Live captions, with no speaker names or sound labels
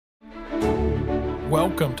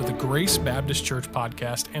Welcome to the Grace Baptist Church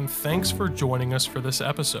podcast, and thanks for joining us for this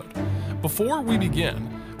episode. Before we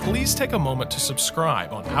begin, please take a moment to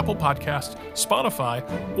subscribe on Apple Podcasts, Spotify,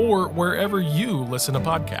 or wherever you listen to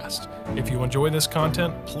podcasts. If you enjoy this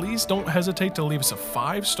content, please don't hesitate to leave us a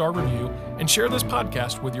 5-star review and share this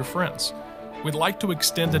podcast with your friends. We'd like to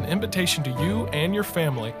extend an invitation to you and your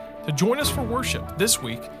family to join us for worship this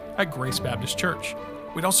week at Grace Baptist Church.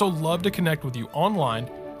 We'd also love to connect with you online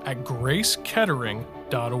at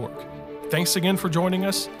gracekettering.org. Thanks again for joining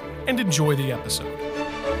us, and enjoy the episode.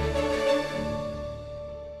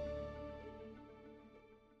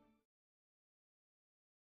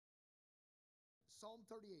 Psalm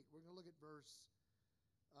 38, we're going to look at verse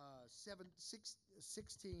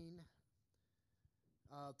 16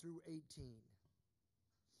 through 18.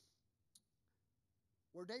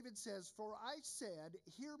 Where David says, "For I said,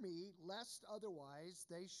 hear me, lest otherwise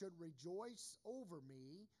they should rejoice over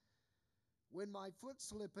me. When my foot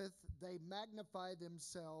slippeth, they magnify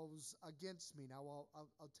themselves against me." Now,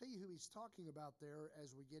 I'll tell you who he's talking about there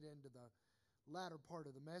as we get into the latter part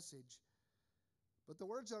of the message. But the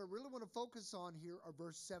words that I really want to focus on here are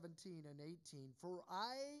verse 17 and 18. "For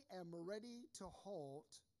I am ready to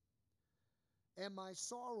halt, and my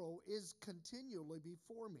sorrow is continually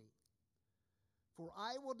before me. For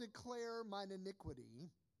I will declare mine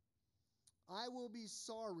iniquity. I will be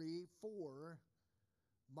sorry for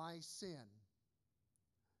my sin."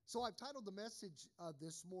 So I've titled the message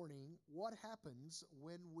this morning, "What Happens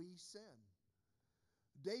When We Sin?"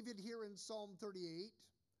 David here in Psalm 38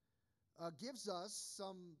 gives us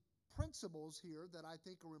some principles here that I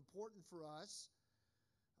think are important for us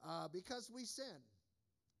because we sin.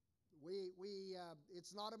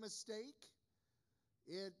 It's not a mistake.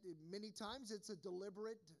 Many times it's a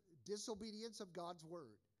deliberate disobedience of God's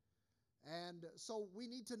word. And so we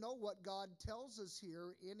need to know what God tells us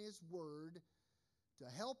here in His word to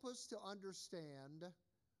help us to understand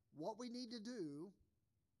what we need to do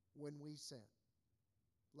when we sin.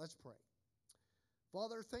 Let's pray.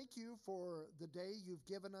 Father, thank you for the day you've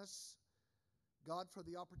given us. God, for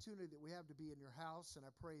the opportunity that we have to be in your house, and I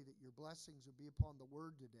pray that your blessings would be upon the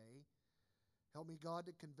word today. Help me, God,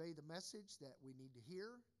 to convey the message that we need to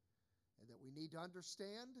hear and that we need to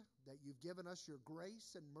understand, that you've given us your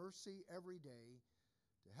grace and mercy every day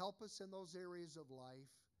to help us in those areas of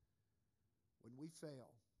life when we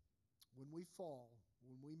fail, when we fall,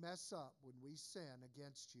 when we mess up, when we sin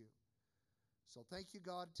against you. So thank you,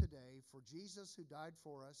 God, today for Jesus who died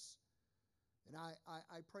for us. And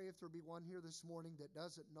I pray if there be one here this morning that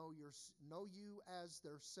doesn't know you as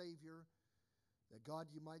their Savior, that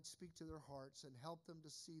God, you might speak to their hearts and help them to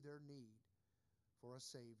see their need for a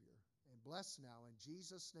Savior. And bless now. In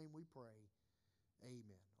Jesus' name we pray.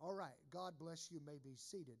 Amen. All right. God bless you. You may be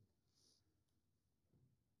seated.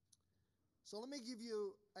 So let me give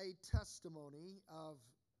you a testimony of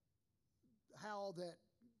how that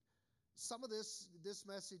some of this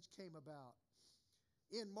message came about.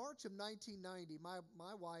 In March of 1990,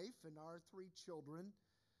 my wife and our 3 children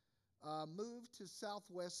moved to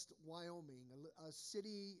southwest Wyoming, a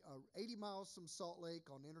city 80 miles from Salt Lake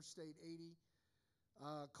on Interstate 80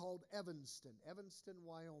 called Evanston,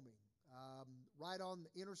 Wyoming. Right on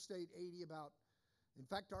Interstate 80 in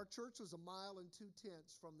fact, our church was 1 mile and 2/10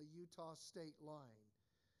 from the Utah state line.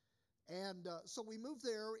 And so we moved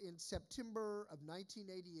there in September of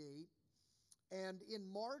 1988. And in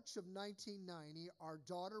March of 1990, our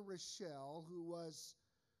daughter Rochelle, who was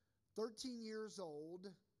 13 years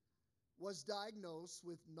old, was diagnosed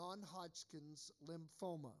with non-Hodgkin's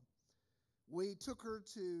lymphoma. We took her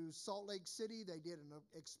to Salt Lake City. They did an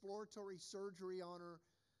exploratory surgery on her,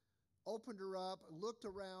 opened her up, looked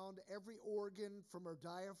around. Every organ from her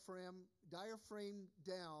diaphragm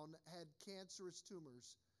down had cancerous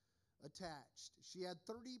tumors attached. She had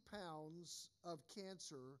 30 pounds of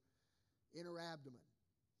cancer in her abdomen.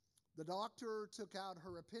 The doctor took out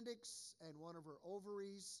her appendix and one of her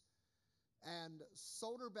ovaries and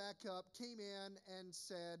sewed her back up, came in and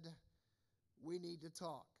said, "We need to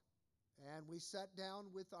talk." And we sat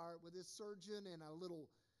down with this surgeon in a little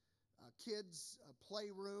kids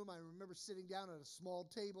playroom. I remember sitting down at a small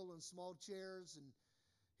table and small chairs, and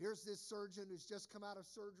here's this surgeon who's just come out of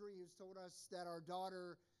surgery who's told us that our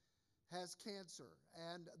daughter has cancer.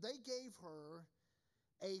 And they gave her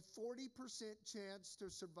a 40% chance to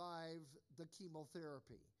survive the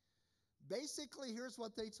chemotherapy. Basically, here's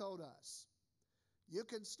what they told us. You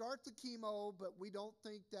can start the chemo, but we don't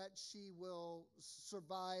think that she will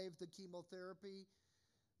survive the chemotherapy.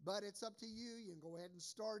 But it's up to you. You can go ahead and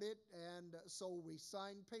start it. And so we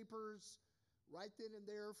signed papers right then and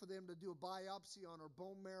there for them to do a biopsy on her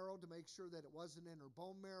bone marrow to make sure that it wasn't in her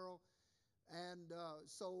bone marrow. And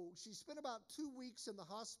so she spent about 2 weeks in the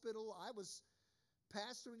hospital. I was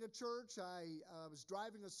pastoring a church. I was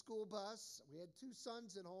driving a school bus. We had two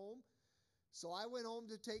sons at home. So I went home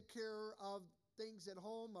to take care of things at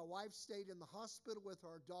home. My wife stayed in the hospital with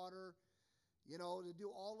our daughter, to do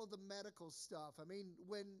all of the medical stuff. I mean,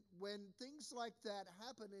 when things like that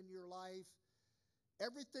happen in your life,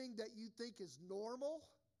 everything that you think is normal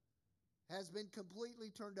has been completely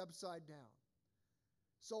turned upside down.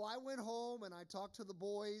 So I went home and I talked to the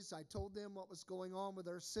boys. I told them what was going on with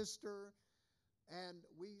their sister. And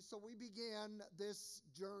we began this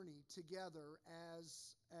journey together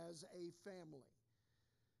as a family.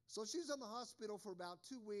 So she was in the hospital for about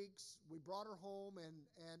 2 weeks. We brought her home,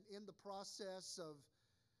 and in the process of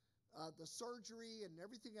the surgery and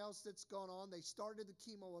everything else that's gone on, they started the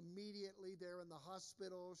chemo immediately there in the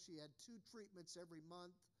hospital. She had 2 treatments every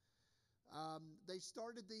month. They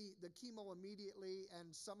started the chemo immediately,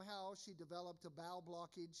 and somehow she developed a bowel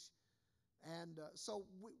blockage. And so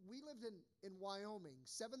we lived in Wyoming,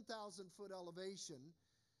 7,000-foot elevation.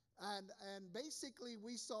 And basically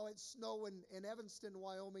we saw it snow in Evanston,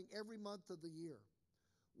 Wyoming every month of the year.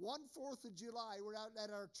 4th of July, we're out at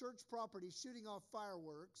our church property shooting off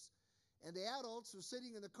fireworks. And the adults are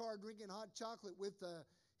sitting in the car drinking hot chocolate with the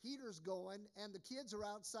heaters going. And the kids are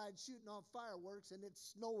outside shooting off fireworks, and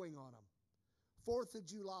it's snowing on them. 4th of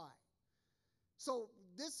July. So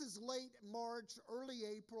this is late March, early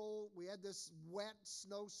April. We had this wet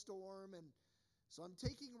snowstorm. And so I'm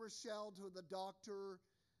taking Rochelle to the doctor.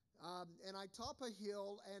 And I top a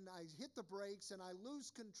hill, and I hit the brakes, and I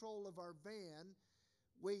lose control of our van.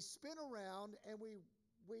 We spin around, and we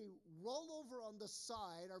roll over on the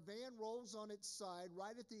side. Our van rolls on its side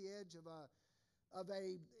right at the edge of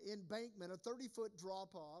a embankment, a 30-foot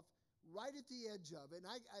drop-off, right at the edge of it.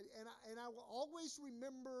 And I will always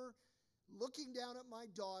remember looking down at my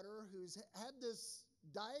daughter, who's had this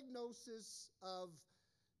diagnosis of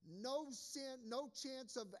no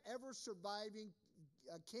chance of ever surviving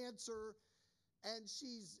cancer, and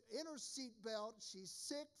she's in her seatbelt. She's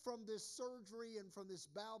sick from this surgery and from this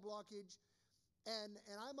bowel blockage, and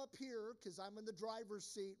I'm up here because I'm in the driver's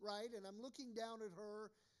seat, right? And I'm looking down at her,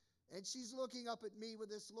 and she's looking up at me with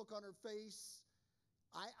this look on her face.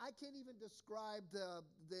 I can't even describe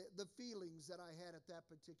the feelings that I had at that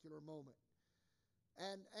particular moment.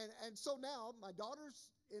 And so now my daughter's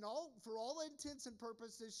for all intents and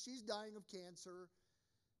purposes, she's dying of cancer.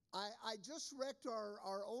 I just wrecked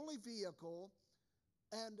our only vehicle,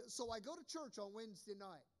 and so I go to church on Wednesday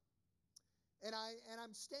night. And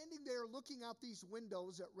I'm standing there looking out these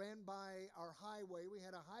windows that ran by our highway. We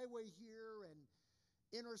had a highway here and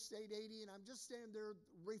Interstate 80, and I'm just standing there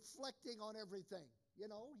reflecting on everything.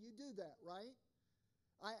 You do that, right?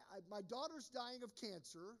 My daughter's dying of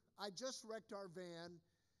cancer. I just wrecked our van,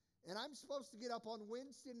 and I'm supposed to get up on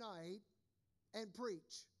Wednesday night and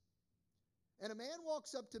preach. And a man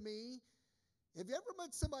walks up to me. Have you ever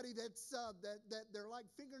met somebody that's that they're like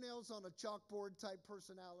fingernails on a chalkboard type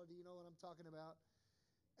personality? You know what I'm talking about?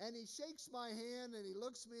 And he shakes my hand and he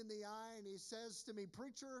looks me in the eye and he says to me,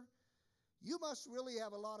 "Preacher, you must really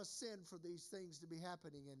have a lot of sin for these things to be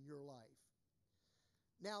happening in your life."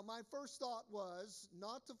 Now, my first thought was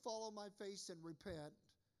not to fall on my face and repent,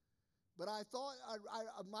 but I thought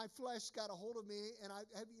my flesh got a hold of me. And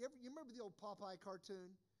you remember the old Popeye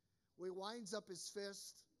cartoon where he winds up his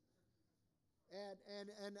fist?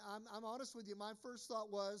 And I'm honest with you. My first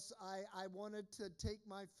thought was I wanted to take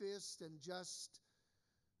my fist and just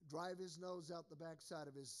drive his nose out the backside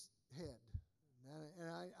of his head. And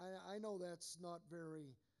I know that's not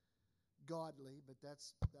very godly, but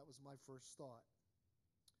that was my first thought.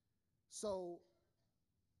 So,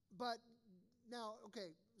 but now,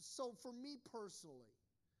 okay, so for me personally,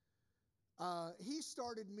 he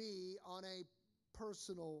started me on a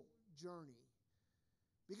personal journey.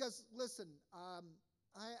 Because listen, I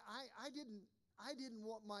didn't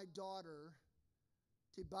want my daughter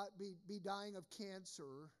to be dying of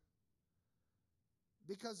cancer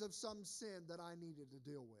because of some sin that I needed to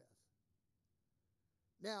deal with.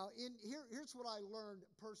 Now, here's what I learned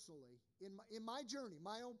personally in my journey,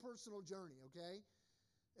 my own personal journey. Okay,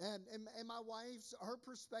 and my wife's, her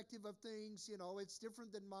perspective of things, it's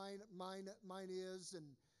different than mine is. And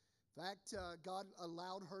in fact, God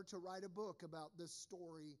allowed her to write a book about this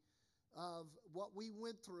story of what we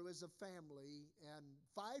went through as a family, and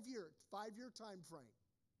 5-year time frame.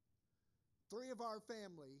 3 of our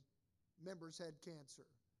family members had cancer.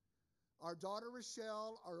 Our daughter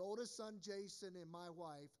Rochelle, our oldest son Jason, and my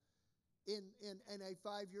wife, in a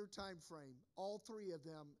 5-year time frame, all 3 of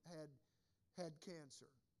them had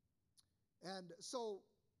cancer. And so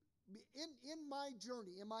in my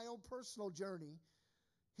journey, in my own personal journey,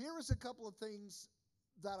 here is a couple of things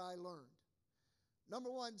that I learned. Number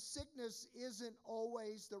one, sickness isn't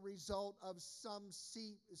always the result of some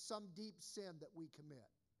deep sin that we commit.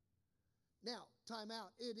 Now, time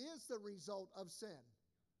out. It is the result of sin.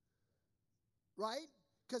 Right?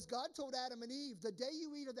 Because God told Adam and Eve, the day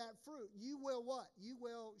you eat of that fruit, you will what? You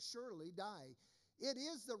will surely die. It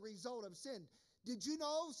is the result of sin. Did you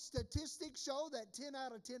know statistics show that 10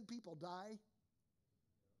 out of 10 people die?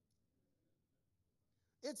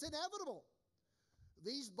 It's inevitable.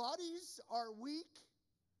 These bodies are weak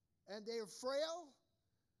and they're frail,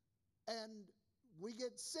 and we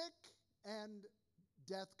get sick and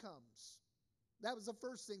death comes. That was the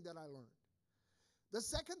first thing that I learned. The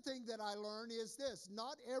second thing that I learned is this: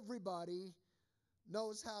 not everybody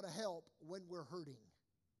knows how to help when we're hurting.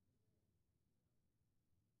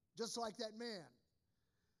 Just like that man.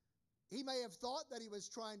 He may have thought that he was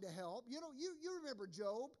trying to help. You know, you remember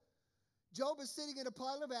Job. Job is sitting in a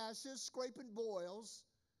pile of ashes, scraping boils,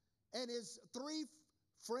 and his three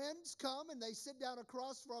friends come and they sit down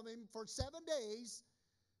across from him for 7 days,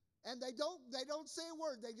 and they don't say a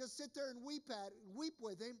word. They just sit there and weep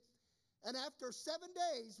with him. And after 7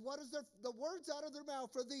 days, what is the words out of their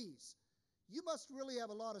mouth for these? You must really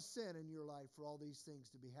have a lot of sin in your life for all these things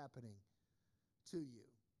to be happening to you.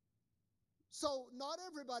 So not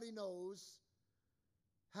everybody knows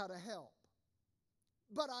how to help.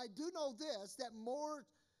 But I do know this, that more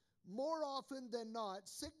often than not,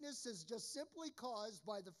 sickness is just simply caused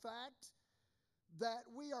by the fact that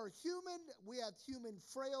we are human, we have human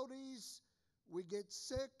frailties, we get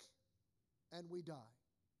sick, and we die.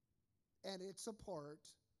 And it's a part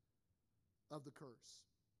of the curse.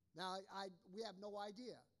 Now, we have no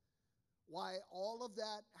idea why all of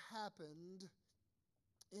that happened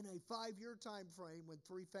in a 5-year time frame when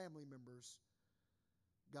 3 family members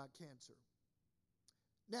got cancer.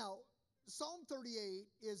 Now, Psalm 38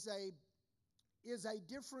 is a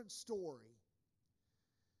different story.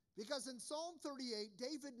 Because in Psalm 38,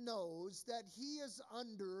 David knows that he is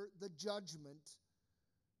under the judgment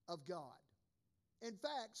of God. In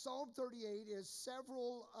fact, Psalm 38 is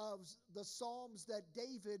several of the Psalms that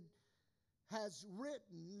David has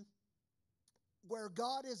written where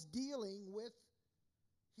God is dealing with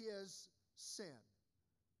his sin.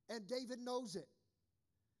 And David knows it.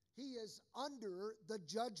 He is under the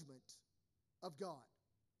judgment of God.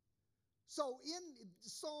 So in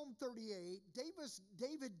Psalm 38,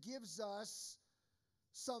 David gives us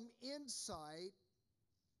some insight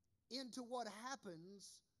into what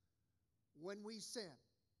happens when we sin.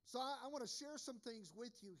 So I want to share some things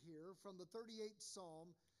with you here from the 38th Psalm.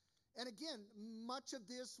 And again, much of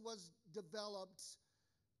this was developed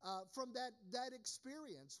from that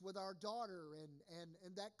experience with our daughter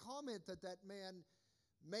and that comment that man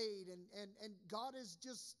made. And God is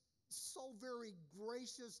just so very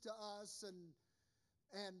gracious to us.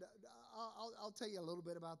 And I'll tell you a little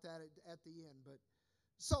bit about that at the end. But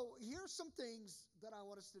so here's some things that I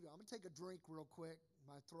want us to do. I'm going to take a drink real quick.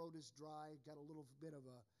 My throat is dry. Got a little bit of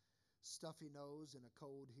a stuffy nose and a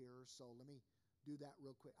cold here. So let me do that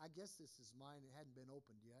real quick. I guess this is mine. It hadn't been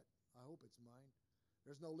opened yet. I hope it's mine.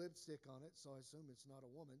 There's no lipstick on it, so I assume it's not a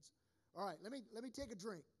woman's. All right, let me take a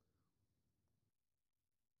drink.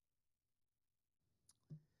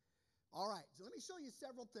 All right, so let me show you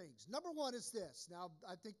several things. Number one is this. Now,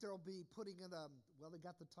 I think they'll be putting in they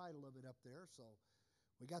got the title of it up there, so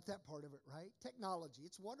we got that part of it right. Technology.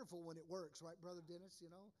 It's wonderful when it works, right, Brother Dennis, you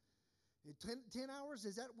know? 10 hours,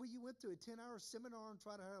 is that what you went through, a 10-hour seminar and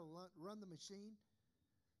try to run the machine?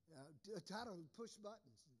 How to push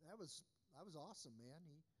buttons. That was awesome,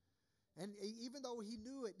 man. Even though he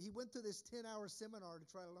knew it, he went through this 10-hour seminar to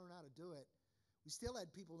try to learn how to do it. We still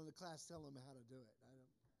had people in the class telling him how to do it.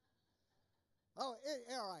 All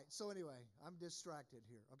right. So anyway, I'm distracted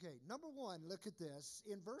here. Okay, number one, look at this.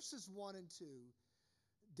 In verses 1 and 2,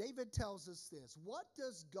 David tells us this. What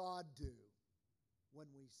does God do when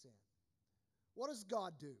we sin? What does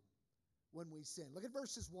God do when we sin? Look at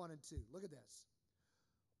verses 1 and 2. Look at this.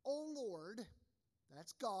 O Lord,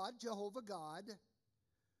 that's God, Jehovah God,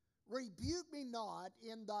 rebuke me not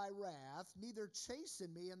in thy wrath, neither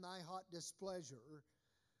chasten me in thy hot displeasure.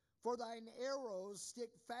 For thine arrows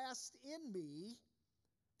stick fast in me,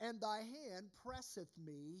 and thy hand presseth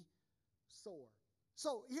me sore.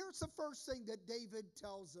 So here's the first thing that David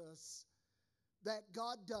tells us that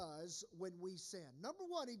God does when we sin. Number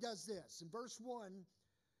one, he does this. In verse 1,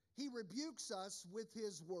 he rebukes us with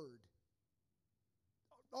his word.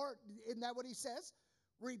 Or isn't that what he says?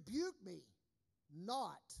 Rebuke me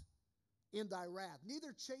not in thy wrath,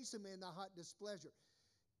 neither chasten me in thy hot displeasure.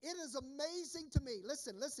 It is amazing to me.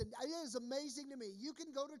 Listen, it is amazing to me. You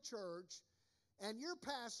can go to church and your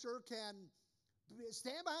pastor can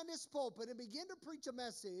stand behind this pulpit and begin to preach a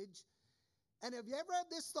message. And have you ever had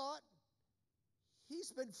this thought?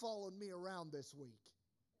 He's been following me around this week.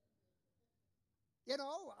 You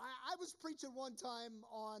know, I was preaching one time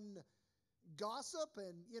on gossip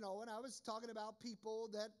and I was talking about people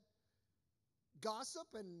that gossip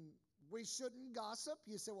and we shouldn't gossip.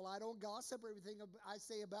 You say, well, I don't gossip. Everything I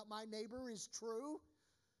say about my neighbor is true.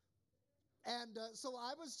 And so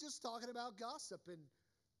I was just talking about gossip. And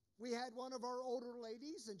we had one of our older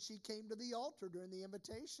ladies, and she came to the altar during the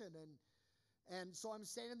invitation. And so I'm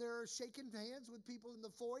standing there shaking hands with people in the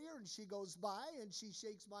foyer, and she goes by, and she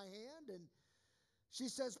shakes my hand, and she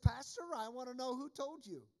says, Pastor, I want to know who told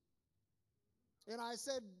you. And I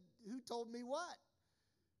said, who told me what?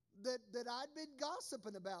 That I'd been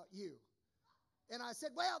gossiping about you. And I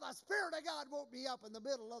said, well, the Spirit of God woke me up in the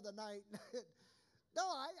middle of the night. No,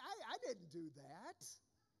 I didn't do that.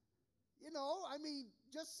 I mean,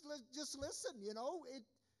 just listen,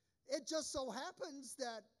 it just so happens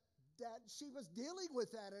that she was dealing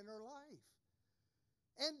with that in her life.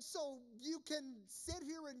 And so you can sit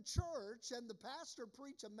here in church and the pastor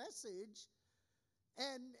preach a message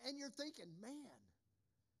and you're thinking, man,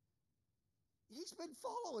 he's been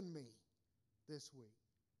following me this week.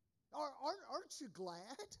 Aren't you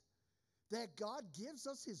glad that God gives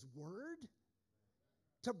us His Word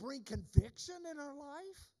to bring conviction in our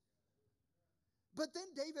life? But then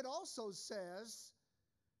David also says,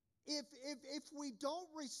 if we don't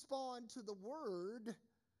respond to the Word,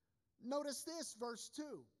 notice this, verse 2.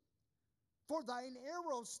 For thine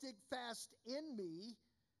arrows stick fast in me,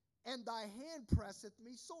 and thy hand presseth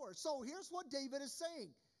me sore. So here's what David is saying.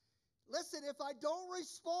 Listen, if I don't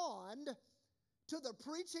respond to the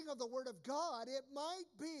preaching of the Word of God, it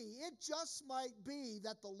just might be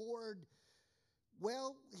that the Lord,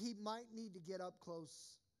 well, He might need to get up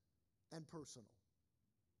close and personal.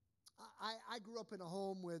 I grew up in a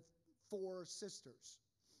home with 4 sisters.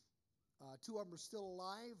 2 of them are still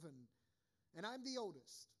alive, and I'm the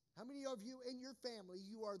oldest. How many of you in your family,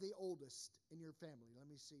 you are the oldest in your family? Let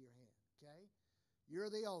me see your hand, okay? You're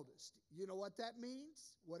the oldest. You know what that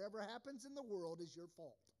means? Whatever happens in the world is your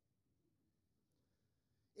fault.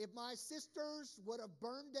 If my sisters would have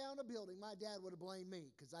burned down a building, my dad would have blamed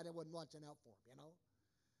me because I wasn't watching out for them,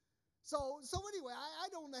 So anyway, I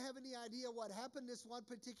don't have any idea what happened this one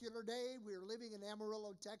particular day. We were living in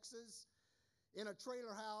Amarillo, Texas, in a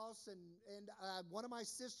trailer house, and one of my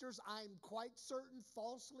sisters, I'm quite certain,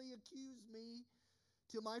 falsely accused me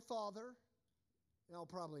to my father. No,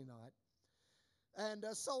 probably not. And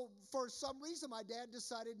so for some reason, my dad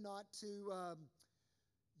decided not to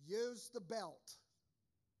use the belt.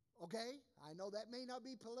 Okay? I know that may not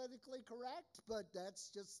be politically correct, but that's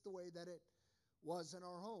just the way that it was in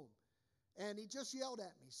our home. And he just yelled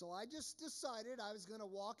at me. So I just decided I was going to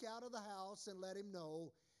walk out of the house and let him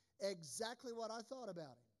know exactly what I thought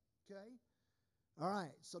about him. Okay? All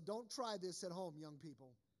right. So don't try this at home, young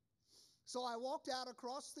people. So I walked out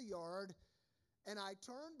across the yard, and I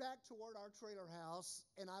turned back toward our trailer house,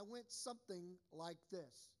 and I went something like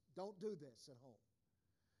this. Don't do this at home.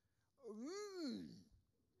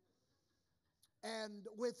 And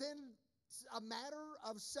within a matter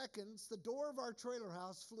of seconds, the door of our trailer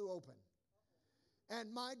house flew open.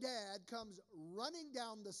 And my dad comes running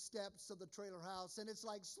down the steps of the trailer house, and it's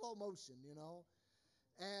like slow motion,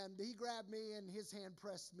 And he grabbed me, and his hand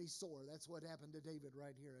pressed me sore. That's what happened to David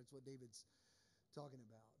right here. That's what David's talking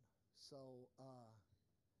about. So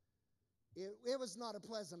it was not a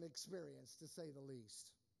pleasant experience, to say the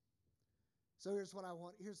least. So here's the point I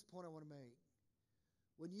want to make.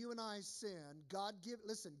 When you and I sin, God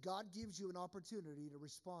gives you an opportunity to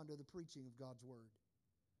respond to the preaching of God's Word.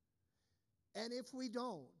 And if we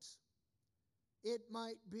don't, it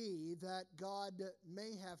might be that God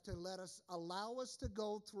may have to allow us to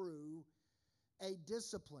go through a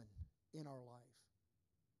discipline in our life.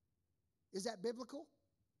 Is that biblical?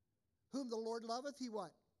 Whom the Lord loveth, He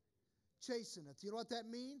what? Chasteneth. You know what that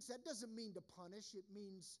means? That doesn't mean to punish. It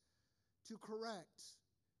means to correct.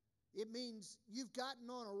 It means you've gotten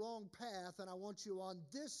on a wrong path, and I want you on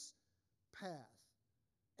this path.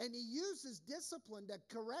 And He uses discipline to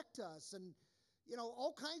correct us, and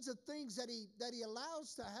all kinds of things that he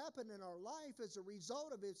allows to happen in our life as a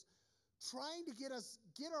result of His trying to get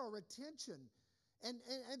our attention.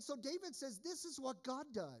 And so David says this is what God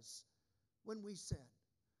does when we sin.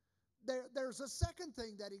 There's a second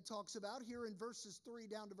thing that he talks about here in verses 3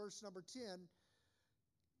 down to verse number 10.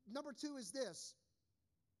 Number 2 is this.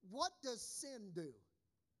 What does sin do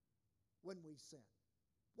when we sin?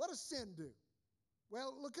 What does sin do?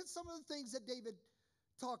 Well, look at some of the things that David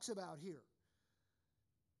talks about here.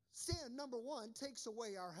 Sin, number one, takes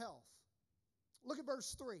away our health. Look at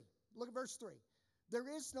verse 3. Look at verse 3. There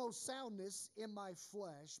is no soundness in my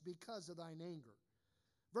flesh because of thine anger.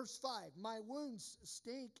 Verse 5. My wounds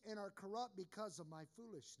stink and are corrupt because of my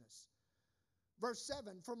foolishness. Verse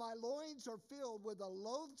 7. For my loins are filled with a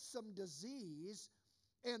loathsome disease,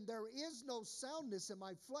 and there is no soundness in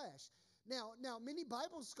my flesh. Now, many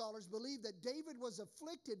Bible scholars believe that David was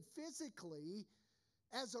afflicted physically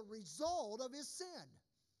as a result of his sin.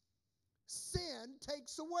 Sin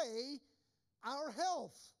takes away our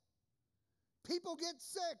health. People get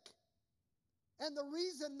sick. And the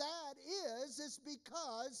reason that is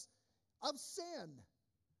because of sin.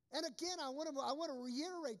 And again, I want to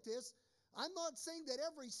reiterate this. I'm not saying that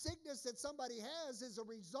every sickness that somebody has is a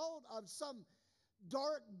result of some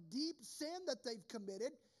dark, deep sin that they've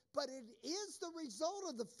committed. But it is the result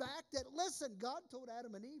of the fact that, listen, God told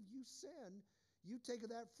Adam and Eve, you sin, you take of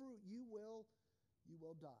that fruit, you will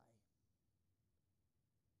die.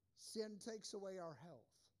 Sin takes away our health.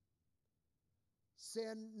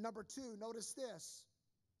 Sin, number 2, notice this.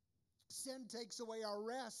 Sin takes away our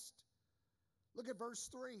rest. Look at verse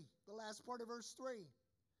 3, the last part of verse 3.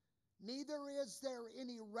 Neither is there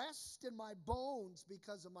any rest in my bones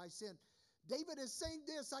because of my sin. David is saying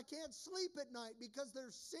this, I can't sleep at night because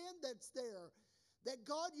there's sin that's there. That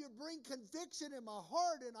God, you bring conviction in my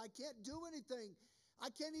heart and I can't do anything. I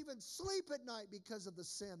can't even sleep at night because of the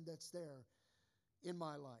sin that's there in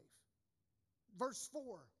my life. Verse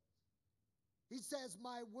 4. He says,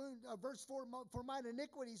 verse 4, for mine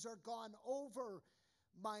iniquities are gone over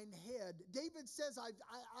mine head. David says, I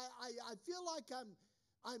feel like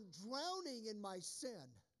I'm drowning in my sin.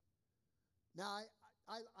 Now,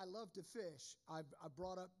 I love to fish. I've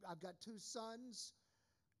got 2 sons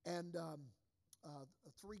and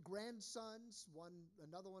 3 grandsons.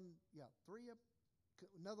 Another one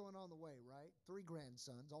on the way, right? 3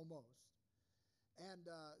 grandsons, almost. And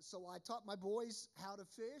so I taught my boys how to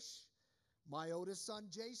fish. My oldest son,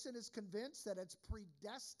 Jason, is convinced that it's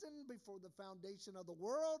predestined before the foundation of the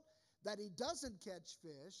world that he doesn't catch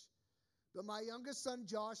fish. But my youngest son,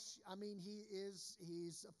 Josh,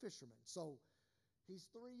 he's a fisherman. So he's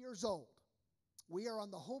 3 years old. We are on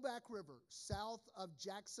the Hoback River, south of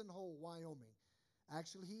Jackson Hole, Wyoming.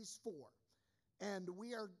 Actually, he's 4. And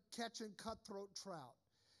we are catching cutthroat trout.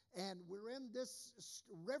 And we're in this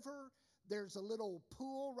river. There's a little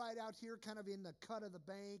pool right out here, kind of in the cut of the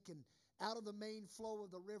bank and out of the main flow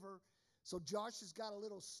of the river. So Josh has got a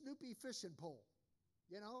little Snoopy fishing pole,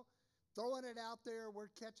 throwing it out there. We're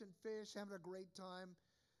catching fish, having a great time.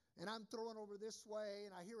 And I'm throwing over this way,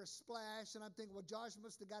 and I hear a splash, and I'm thinking, well, Josh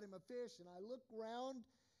must have got him a fish. And I look around,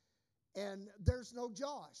 and there's no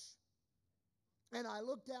Josh. And I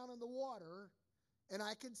look down in the water, and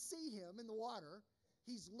I can see him in the water.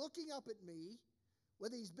 He's looking up at me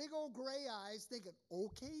with these big old gray eyes, thinking,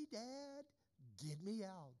 okay, Dad, get me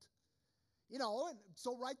out. And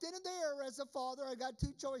so right then and there, as a father, I got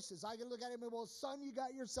 2 choices. I can look at him and, well, son, you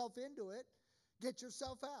got yourself into it. Get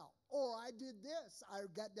yourself out. Or I did this. I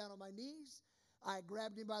got down on my knees. I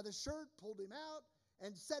grabbed him by the shirt, pulled him out,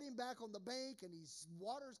 and set him back on the bank. And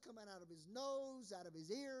water's coming out of his nose, out of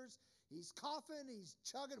his ears. He's coughing. He's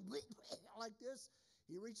chugging like this.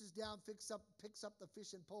 He reaches down, picks up the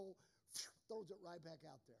fishing pole, throws it right back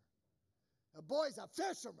out there. The boy's a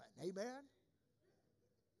fisherman. Amen.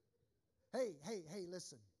 Hey,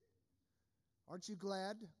 listen. Aren't you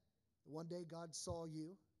glad one day God saw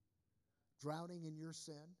you drowning in your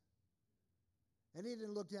sin? And he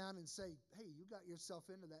didn't look down and say, hey, you got yourself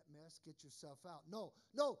into that mess, get yourself out. No.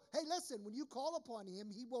 Hey, listen, when you call upon him,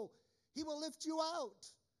 he will lift you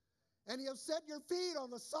out. And he'll set your feet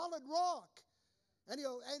on the solid rock. And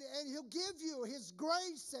he'll give you his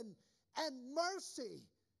grace and mercy.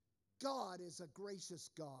 God is a gracious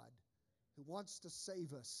God who wants to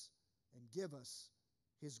save us and give us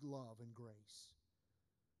his love and grace.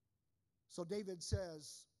 So David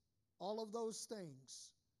says, all of those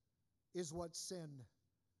things is what sin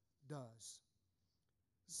does.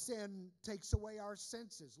 Sin takes away our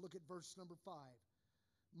senses. Look at verse number 5.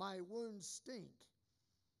 My wounds stink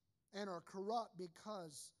and are corrupt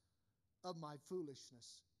because of my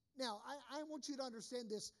foolishness. Now, I want you to understand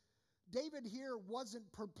this. David here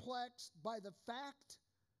wasn't perplexed by the fact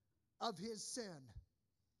of his sin.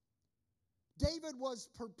 David was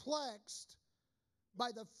perplexed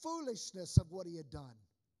by the foolishness of what he had done.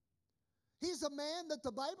 He's a man that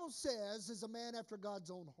the Bible says is a man after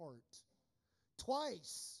God's own heart.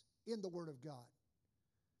 Twice in the Word of God,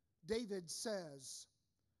 David says,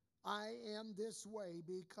 I am this way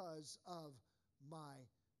because of my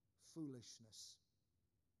foolishness.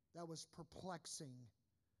 that was perplexing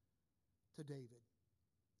to David.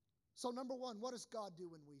 So number one, what does God do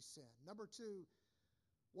when we sin? Number two,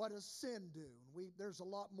 what does sin do? There's a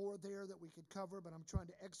lot more there that we could cover, but I'm trying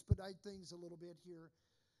to expedite things a little bit here.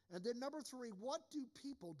 And then number three, what do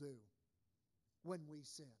people do when we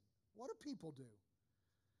sin? What do people do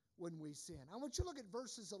when we sin? I want you to look at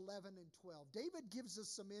verses 11 and 12. David gives us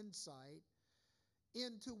some insight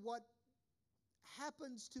into what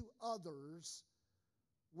happens to others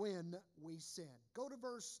when we sin. Go to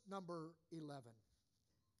verse number 11,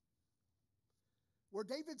 where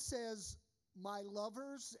David says, "My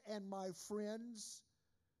lovers and my friends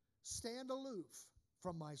stand aloof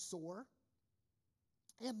from my sore,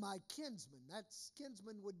 and my kinsmen," that's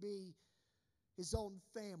kinsman would be his own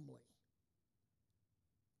family,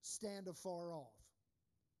 "stand afar off.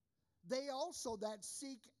 They also that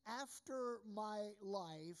seek after my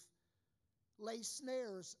life lay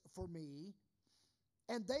snares for me,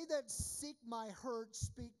 and they that seek my hurt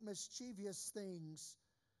speak mischievous things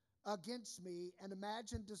against me and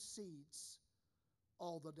imagine deceits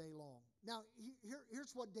all the day long." Now,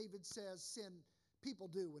 here's what David says people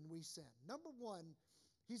do when we sin. Number one,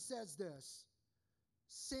 he says this: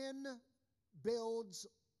 sin builds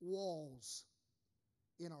walls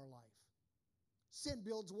in our life. Sin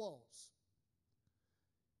builds walls.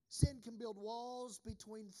 Sin can build walls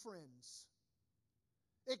between friends.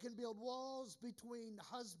 It can build walls between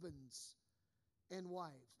husbands and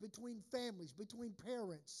wives, between families, between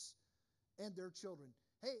parents and their children.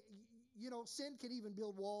 Hey, sin can even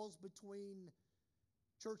build walls between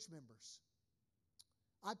church members.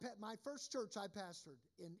 My first church I pastored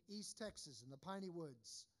in East Texas, in the Piney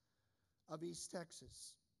Woods of East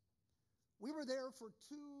Texas. We were there for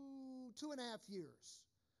two and a half years.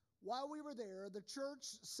 While we were there, the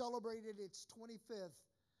church celebrated its 25th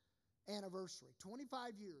anniversary,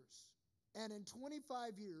 25 years. And in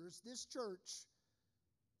 25 years, this church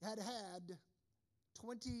had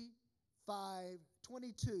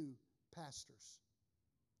 22 pastors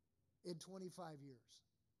in 25 years.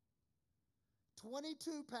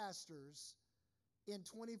 22 pastors in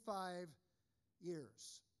 25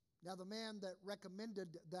 years. Now, the man that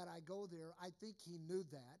recommended that I go there, I think he knew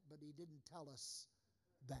that, but he didn't tell us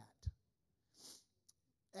that.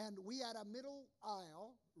 And we had a middle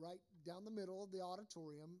aisle right down the middle of the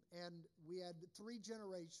auditorium, and we had 3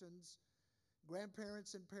 generations,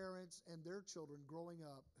 grandparents and parents and their children growing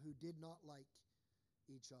up who did not like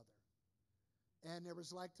each other. And there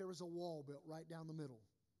was a wall built right down the middle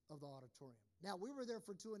of the auditorium. Now, we were there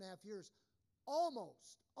for 2.5 years,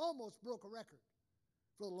 almost broke a record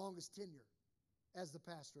for the longest tenure as the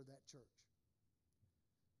pastor of that church.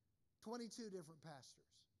 22 different pastors.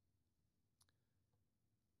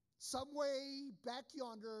 Some way back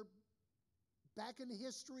yonder, back in the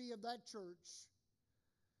history of that church,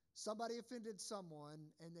 somebody offended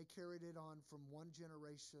someone, and they carried it on from one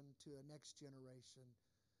generation to a next generation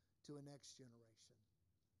to a next generation.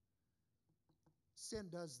 Sin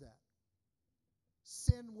does that.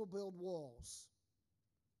 Sin will build walls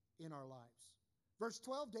in our lives. Verse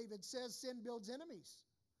 12, David says sin builds enemies.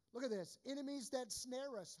 Look at this. Enemies that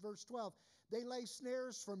snare us. Verse 12, they lay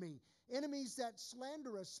snares for me. Enemies that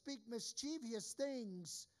slander us, speak mischievous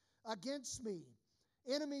things against me.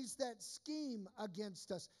 Enemies that scheme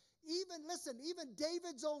against us. Even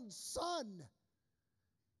David's own son,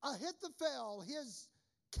 Ahithophel, his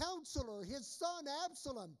counselor, his son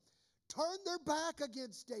Absalom, turned their back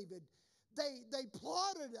against David. They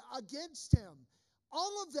plotted against him.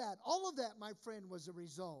 All of that, my friend, was a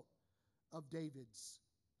result of David's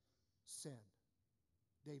sin.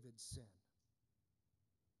 David's sin.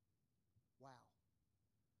 Wow.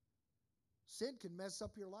 Sin can mess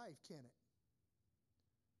up your life, can it?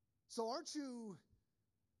 So aren't you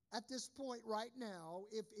at this point right now,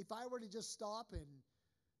 if I were to just stop and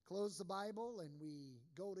close the Bible and we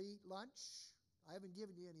go to eat lunch, I haven't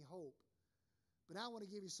given you any hope. But now I want to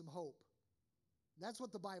give you some hope. And that's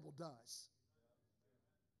what the Bible does.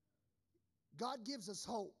 God gives us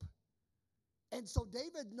hope. And so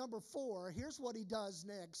David, number 4, here's what he does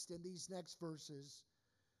next in these next verses.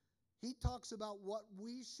 He talks about what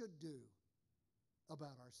we should do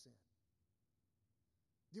about our sin.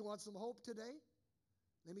 Do you want some hope today?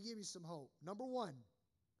 Let me give you some hope. Number 1,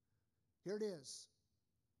 here it is.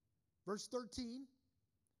 Verse 13.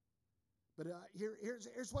 But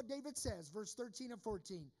here's what David says, verse 13 and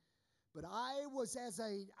 14. But I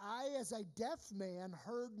as a deaf man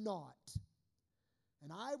heard not,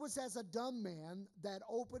 and I was as a dumb man that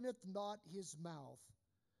openeth not his mouth.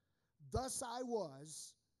 Thus I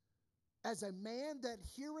was as a man that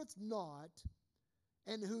heareth not,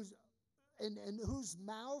 and whose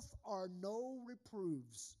mouth are no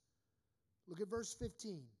reproofs. Look at verse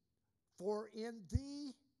 15. For in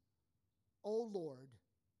thee, O Lord,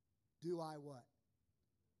 do I what?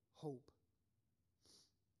 Hope.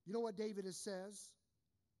 You know what David says?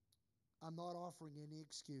 I'm not offering any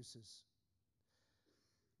excuses.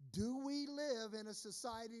 Do we live in a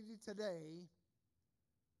society today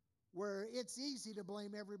where it's easy to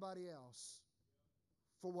blame everybody else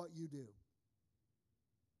for what you do?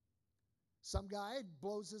 Some guy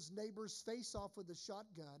blows his neighbor's face off with a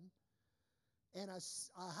shotgun, and a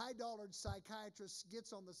high-dollared psychiatrist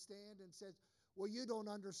gets on the stand and says, well, you don't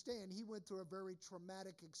understand. He went through a very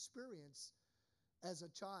traumatic experience as a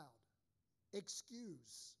child.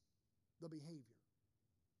 Excuse the behavior.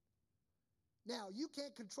 Now, you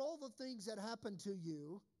can't control the things that happen to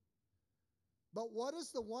you, but what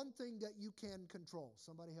is the one thing that you can control?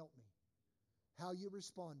 Somebody help me. How you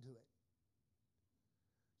respond to it.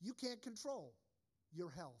 You can't control your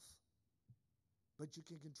health, but you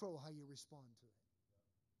can control how you respond to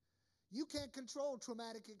it. You can't control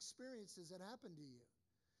traumatic experiences that happen to you.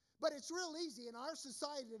 But it's real easy in our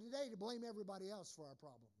society today to blame everybody else for our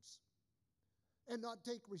problems and not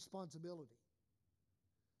take responsibility.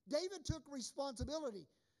 David took responsibility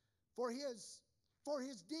for his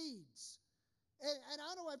deeds. And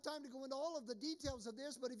I don't have time to go into all of the details of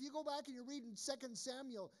this, but if you go back and you read in 2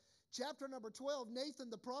 Samuel chapter number 12, Nathan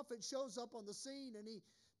the prophet shows up on the scene and he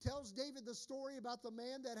tells David the story about the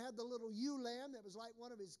man that had the little ewe lamb that was like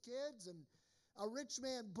one of his kids, and a rich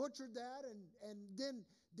man butchered that, and then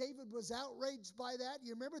David was outraged by that.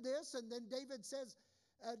 You remember this? And then David says,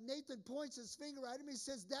 Nathan points his finger at him. He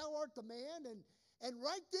says, thou art the man. And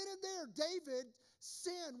right then and there, David's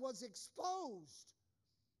sin was exposed.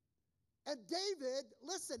 And David,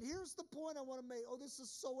 listen, here's the point I want to make. Oh, this is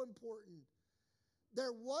so important.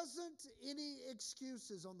 There wasn't any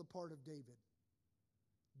excuses on the part of David.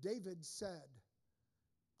 David said,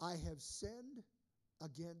 I have sinned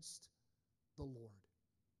against the Lord.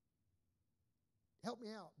 Help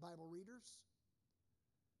me out, Bible readers.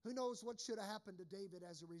 Who knows what should have happened to David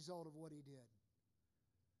as a result of what he did?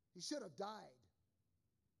 He should have died.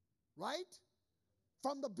 Right?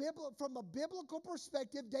 From a biblical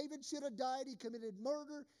perspective, David should have died. He committed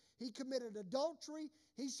murder. He committed adultery.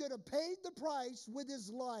 He should have paid the price with his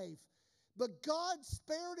life. But God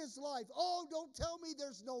spared his life. Oh, don't tell me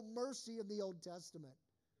there's no mercy in the Old Testament.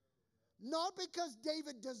 Not because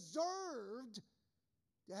David deserved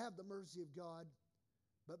to have the mercy of God,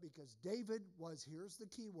 but because David was, here's the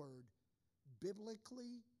key word,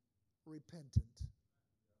 biblically repentant.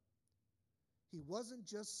 He wasn't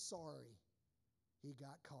just sorry he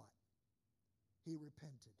got caught. He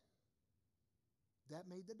repented. That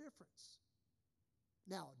made the difference.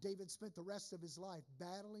 Now, David spent the rest of his life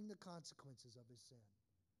battling the consequences of his sin.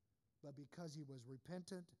 But because he was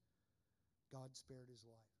repentant, God spared his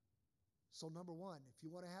life. So number one, if you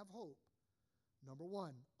want to have hope, number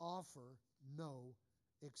one, offer no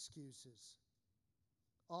excuses.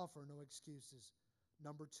 Offer no excuses.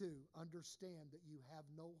 Number two, understand that you have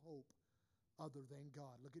no hope other than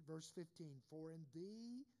God. Look at verse 15. For in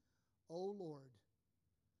thee, O Lord,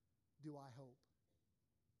 do I hope.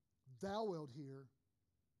 Thou wilt hear,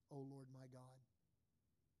 O Lord my God.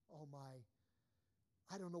 Oh my,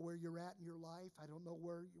 I don't know where you're at in your life. I don't know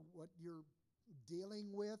what you're dealing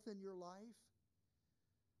with in your life.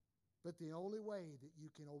 But the only way that you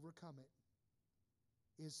can overcome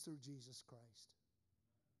it is through Jesus Christ.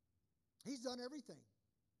 He's done everything.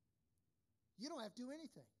 You don't have to do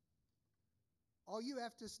anything. All you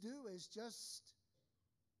have to do is just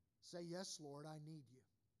say, yes, Lord, I need you.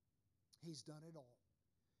 He's done it all.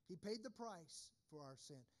 He paid the price for our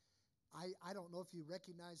sin. I don't know if you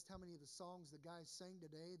recognized how many of the songs the guys sang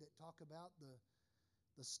today that talk about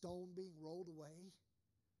the stone being rolled away.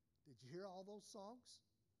 Did you hear all those songs?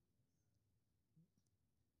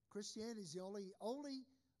 Christianity is the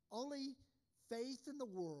only faith in the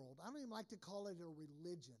world. I don't even like to call it a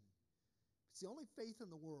religion. It's the only faith in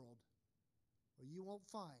the world where you won't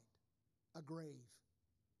find a grave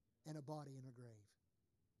and a body in a grave.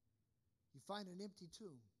 You find an empty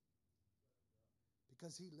tomb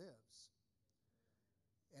because he lives.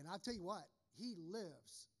 And I'll tell you what, he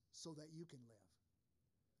lives so that you can live.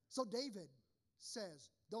 So David says,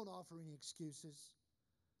 don't offer any excuses.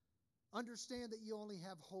 Understand that you only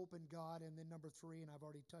have hope in God. And then number three, and I've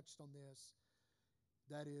already touched on this,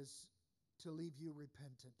 that is to leave you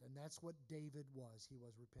repentant. And that's what David was. He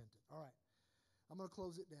was repentant. All right. I'm going to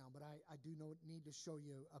close it down, but I do need to show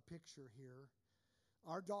you a picture here.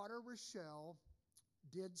 Our daughter, Rochelle,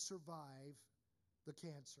 did survive the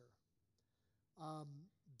cancer.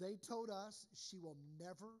 They told us she will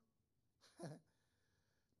never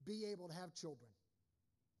be able to have children.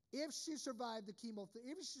 if she survived the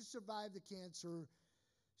chemotherapy, if she survived the cancer,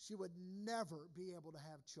 she would never be able to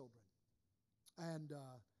have children. And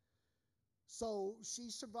so she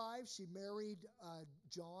survived. She married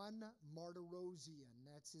John Martirosian.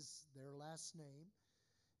 That's their last name.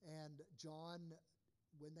 And John,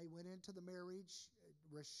 when they went into the marriage,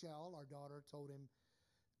 Rochelle, our daughter, told him,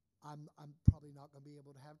 I'm probably not going to be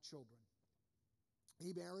able to have children.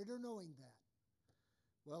 He married her knowing that.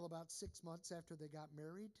 Well, about 6 months after they got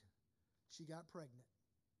married, she got pregnant.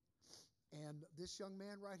 And this young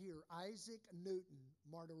man right here, Isaac Newton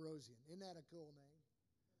Martirosian, isn't that a cool name?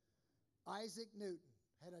 Isaac Newton.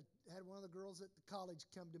 Had one of the girls at the college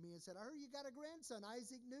come to me and said, I heard you got a grandson,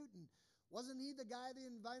 Isaac Newton. Wasn't he the guy that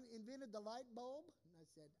invented the light bulb? And I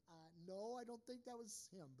said, no, I don't think that was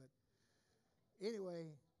him. But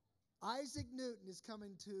anyway, Isaac Newton is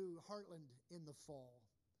coming to Heartland in the fall.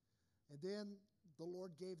 And then the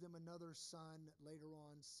Lord gave them another son later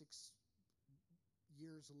on, 6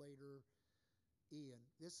 years later, Ian.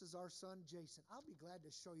 This is our son, Jason. I'll be glad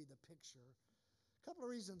to show you the picture. A couple of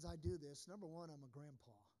reasons I do this. Number one, I'm a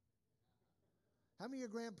grandpa. How many are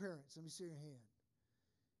grandparents? Let me see your hand.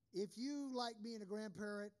 If you like being a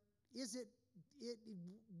grandparent,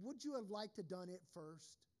 would you have liked to done it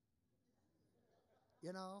first?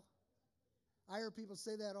 You know? I hear people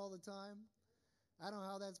say that all the time. I don't know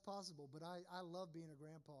how that's possible, but I love being a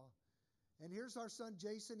grandpa. And here's our son,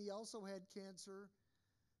 Jason. He also had cancer.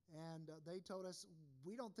 And they told us,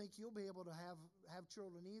 we don't think you'll be able to have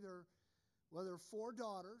children either. Well, there are 4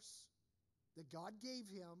 daughters that God gave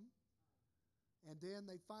him. And then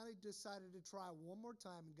they finally decided to try one more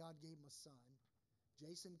time, and God gave him a son,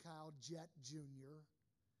 Jason Kyle Jett Jr.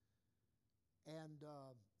 And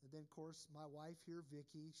then, of course, my wife here,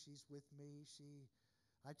 Vicki, she's with me.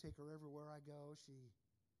 I take her everywhere I go. She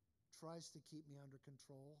tries to keep me under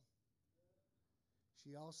control.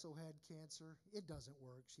 She also had cancer. It doesn't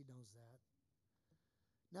work. She knows that.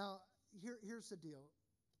 Now, here's the deal.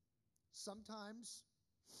 Sometimes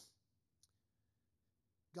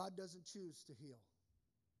God doesn't choose to heal.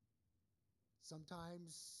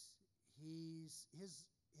 Sometimes his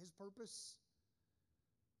purpose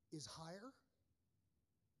is higher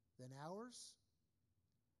than ours.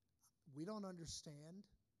 We don't understand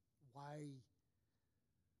why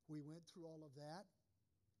we went through all of that.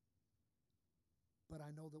 But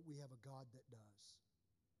I know that we have a God that does.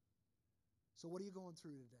 So what are you going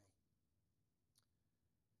through today?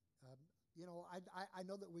 I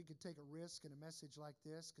know that we could take a risk in a message like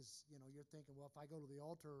this because, you're thinking, well, if I go to the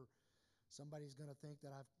altar, somebody's going to think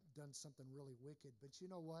that I've done something really wicked. But you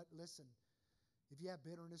know what? Listen, if you have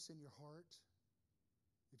bitterness in your heart,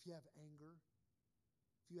 if you have anger,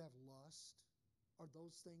 if you have lust, are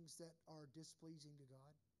those things that are displeasing to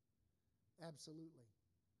God? Absolutely.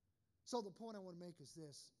 So the point I want to make is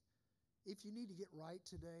this. If you need to get right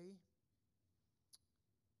today,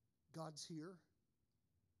 God's here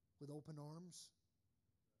with open arms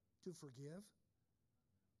to forgive.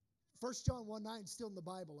 1 John 1:9 is still in the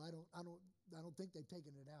Bible. I don't think they've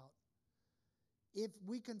taken it out. If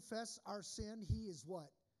we confess our sin, He is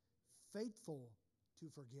what? Faithful to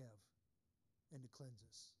forgive and to cleanse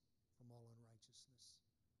us from all unrighteousness.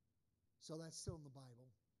 So that's still in the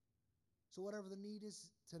Bible. So whatever the need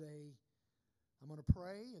is today, I'm going to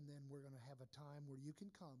pray, and then we're going to have a time where you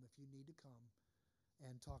can come if you need to come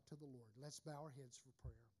and talk to the Lord. Let's bow our heads for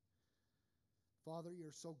prayer. Father,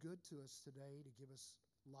 you're so good to us today to give us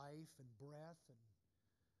life and breath and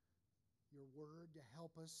your word to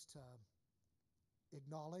help us to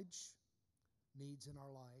acknowledge needs in our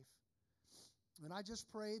life. And I just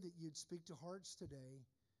pray that you'd speak to hearts today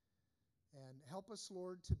and help us,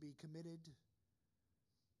 Lord, to be committed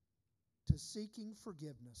to seeking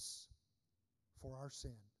forgiveness for our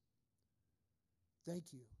sin.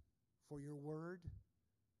 Thank you for your word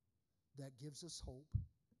that gives us hope.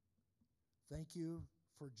 Thank you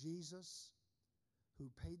for Jesus who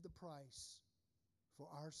paid the price for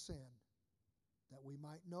our sin that we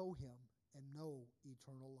might know him and know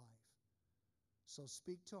eternal life. So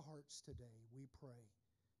speak to hearts today, we pray.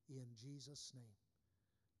 In Jesus' name,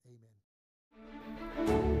 amen.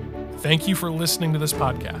 Thank you for listening to this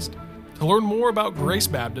podcast. To learn more about Grace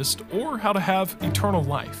Baptist or how to have eternal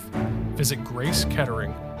life, visit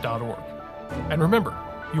gracekettering.org. And remember,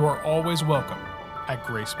 you are always welcome at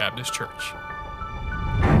Grace Baptist Church.